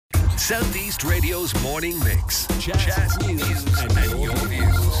Southeast Radio's morning mix. Chat, news, and your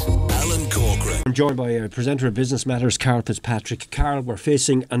views. Alan Corcoran. I'm joined by a presenter of Business Matters, Karl Fitzpatrick. Karl, we're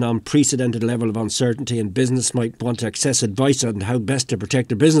facing an unprecedented level of uncertainty, and business might want to access advice on how best to protect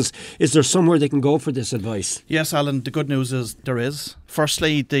their business. Is there somewhere they can go for this advice? Yes, Alan, the good news is there is.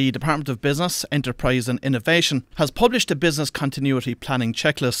 Firstly, the Department of Business, Enterprise and Innovation has published a business continuity planning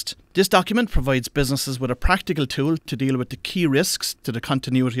checklist. This document provides businesses with a practical tool to deal with the key risks to the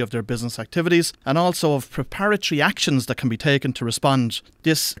continuity of their business activities and also of preparatory actions that can be taken to respond.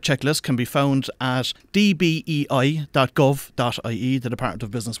 This checklist can be found at dbei.gov.ie, the Department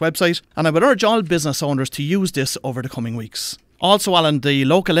of Business website, and I would urge all business owners to use this over the coming weeks. Also, Alan, the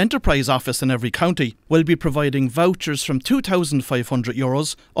local enterprise office in every county will be providing vouchers from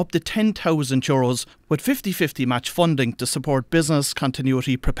 €2,500 up to €10,000 with 50-50 match funding to support business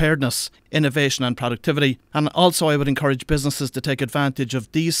continuity, preparedness, innovation and productivity. And also I would encourage businesses to take advantage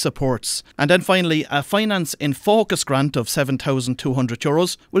of these supports. And then finally, a Finance in Focus grant of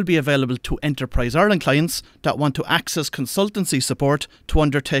 €7,200 will be available to Enterprise Ireland clients that want to access consultancy support to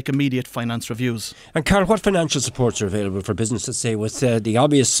undertake immediate finance reviews. And Karl, what financial supports are available for businesses, say, with the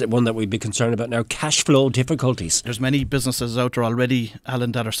obvious one that we'd be concerned about now, cash flow difficulties? There's many businesses out there already,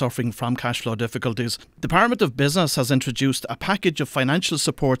 Alan, that are suffering from cash flow difficulties. The Department of Business has introduced a package of financial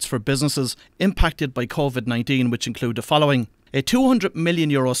supports for businesses impacted by COVID-19, which include the following: a €200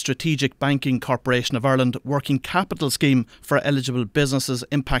 million Strategic Banking Corporation of Ireland working capital scheme for eligible businesses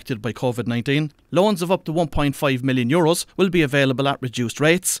impacted by COVID-19. Loans of up to €1.5 million will be available at reduced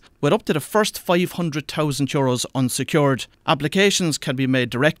rates, with up to the first €500,000 unsecured. Applications can be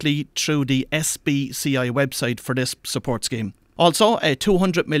made directly through the SBCI website for this support scheme. Also, a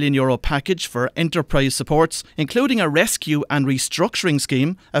 €200 million package for enterprise supports, including a rescue and restructuring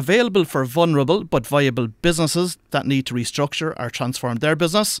scheme available for vulnerable but viable businesses that need to restructure or transform their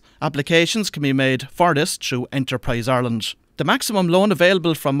business. Applications can be made for this through Enterprise Ireland. The maximum loan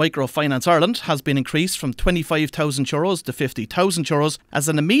available from Microfinance Ireland has been increased from €25,000 to €50,000 as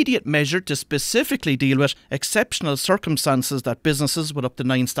an immediate measure to specifically deal with exceptional circumstances that businesses with up to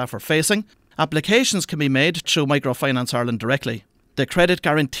 9 staff are facing. Applications can be made through Microfinance Ireland directly. The Credit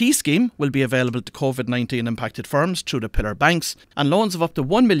Guarantee Scheme will be available to COVID-19 impacted firms through the pillar banks, and loans of up to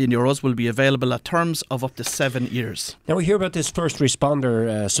 €1 million will be available at terms of up to 7 years. Now we hear about this first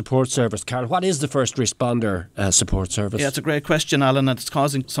responder support service. Karl, what is the first responder support service? Yeah, it's a great question, Alan, and it's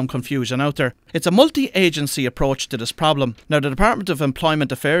causing some confusion out there. It's a multi-agency approach to this problem. Now, the Department of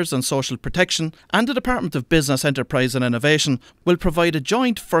Employment Affairs and Social Protection and the Department of Business, Enterprise and Innovation will provide a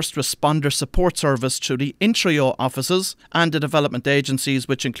joint first responder support service through the Intrio offices and the development agencies,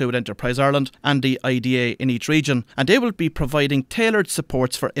 which include Enterprise Ireland and the IDA in each region, and they will be providing tailored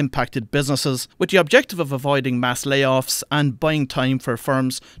supports for impacted businesses with the objective of avoiding mass layoffs and buying time for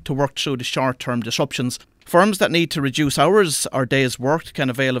firms to work through the short-term disruptions. Firms that need to reduce hours or days worked can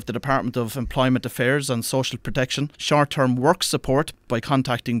avail of the Department of Employment Affairs and Social Protection short-term work support by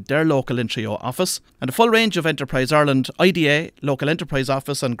contacting their local Intrio office. And a full range of Enterprise Ireland, IDA, local enterprise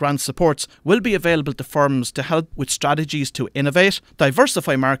office and grant supports will be available to firms to help with strategies to innovate,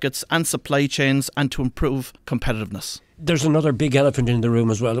 diversify markets and supply chains and to improve competitiveness. There's another big elephant in the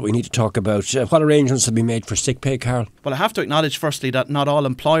room as well that we need to talk about. What arrangements have been made for sick pay, Karl? Well, I have to acknowledge firstly that not all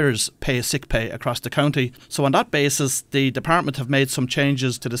employers pay sick pay across the county. So on that basis, the department have made some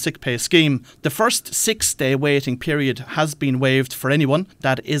changes to the sick pay scheme. The first 6-day waiting period has been waived for anyone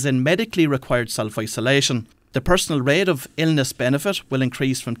that is in medically required self-isolation. The personal rate of illness benefit will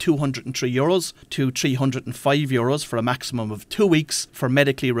increase from €203 to €305 for a maximum of 2 weeks for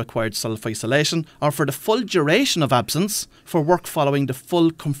medically required self-isolation, or for the full duration of absence for work following the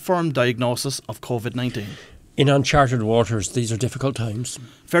full confirmed diagnosis of COVID-19. In uncharted waters, these are difficult times.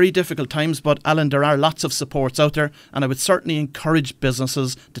 Very difficult times, but Alan, there are lots of supports out there, and I would certainly encourage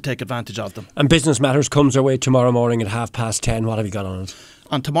businesses to take advantage of them. And Business Matters comes our way tomorrow morning at 10:30. What have you got on it?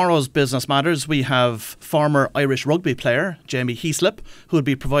 On tomorrow's Business Matters, we have former Irish rugby player Jamie Heaslip, who will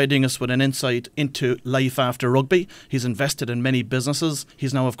be providing us with an insight into life after rugby. He's invested in many businesses.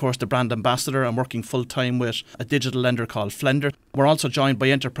 He's now, of course, the brand ambassador and working full-time with a digital lender called Flender. We're also joined by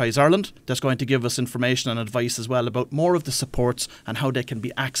Enterprise Ireland. That's going to give us information and advice as well about more of the supports and how they can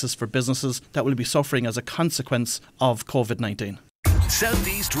be accessed for businesses that will be suffering as a consequence of COVID-19.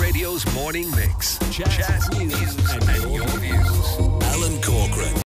 Southeast Radio's morning mix. Chat, news, and your views. Alan Corcoran.